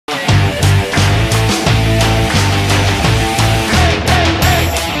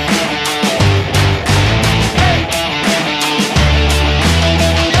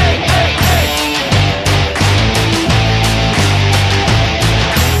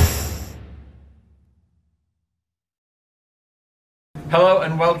Hello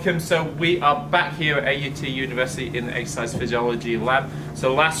and welcome. So we are back here at AUT University in the Exercise Physiology Lab.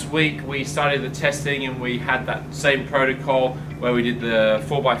 So last week we started the testing and we had that same protocol where we did the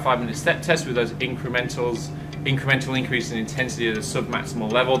 4x5 minute step test with those incremental increase in intensity at a submaximal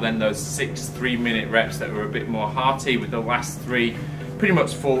level, then those 6 3-minute reps that were a bit more hearty with the last 3 pretty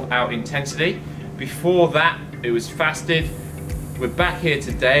much full out intensity. Before that it was fasted. We're back here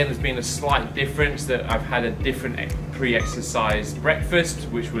today and there's been a slight difference that I've had a different pre-exercise breakfast,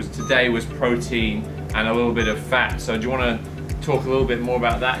 which was today was protein and a little bit of fat. So do you want to talk a little bit more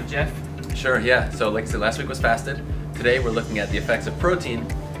about that, Jeff? Sure, yeah. So like I said, last week was fasted. Today we're looking at the effects of protein.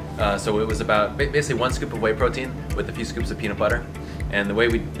 So it was about basically 1 scoop of whey protein with a few scoops of peanut butter. And the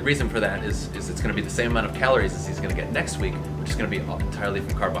reason for that is it's going to be the same amount of calories as he's going to get next week, which is going to be entirely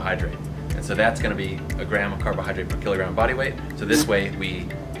from carbohydrate. And so that's going to be a gram of carbohydrate per kilogram of body weight. So this way we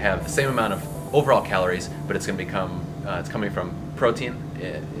have the same amount of overall calories, but it's going to become it's coming from protein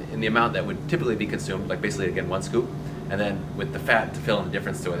in the amount that would typically be consumed, like basically again 1 scoop, and then with the fat to fill in the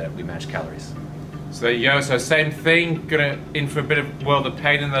difference so that we match calories. So there you go. So same thing, gonna in for a bit of world of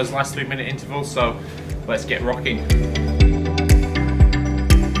pain in those last 3-minute intervals. So let's get rocking.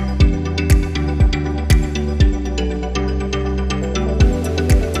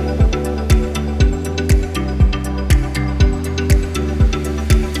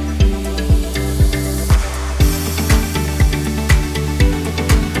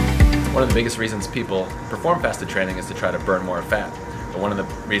 One of the biggest reasons people perform fasted training is to try to burn more fat. But one of the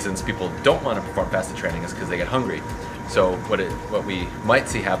reasons people don't want to perform fasted training is because they get hungry. So what we might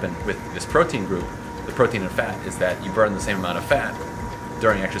see happen with this protein group, the protein and fat, is that you burn the same amount of fat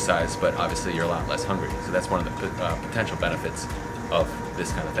during exercise, but obviously you're a lot less hungry. So that's one of the potential benefits of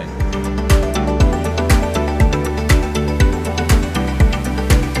this kind of thing.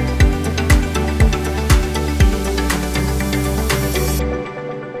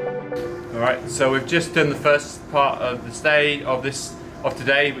 Alright, so we've just done the first part of the day of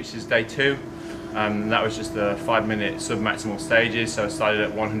today, which is day 2. That was just the 5-minute submaximal stages. So I started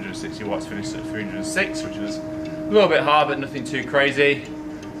at 160 watts, finished at 306, which was a little bit hard, but nothing too crazy.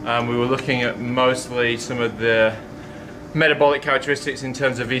 We were looking at mostly some of the metabolic characteristics in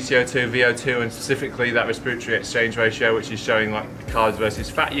terms of VCO2, VO2, and specifically that respiratory exchange ratio, which is showing like carbs versus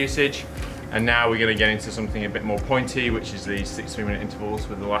fat usage. And now we're going to get into something a bit more pointy, which is these 6 3-minute intervals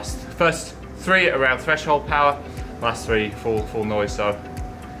with the first 3 around threshold power, last 3 full noise. So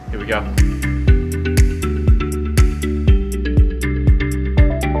here we go.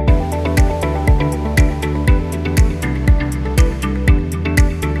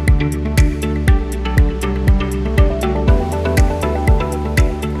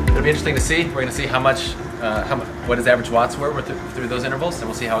 It'll be interesting to see. We're going to see what his average watts were through those intervals, and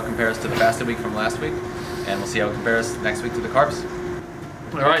we'll see how it compares to the fasted week from last week, and we'll see how it compares next week to the carbs.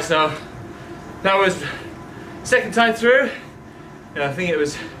 All right, so that was second time through. Yeah, I think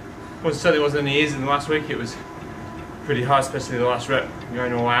it certainly wasn't any easier than last week. It was pretty hard, especially the last rep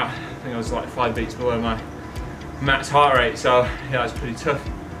going all out. I think I was like 5 beats below my max heart rate, so yeah, it was pretty tough.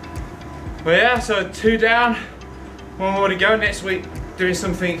 But yeah, so 2 down, 1 more to go. Next week, doing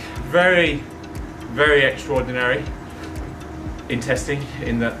something very, very extraordinary in testing,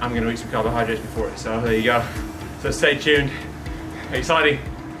 in that I'm going to eat some carbohydrates before it. So there you go. So stay tuned. Exciting.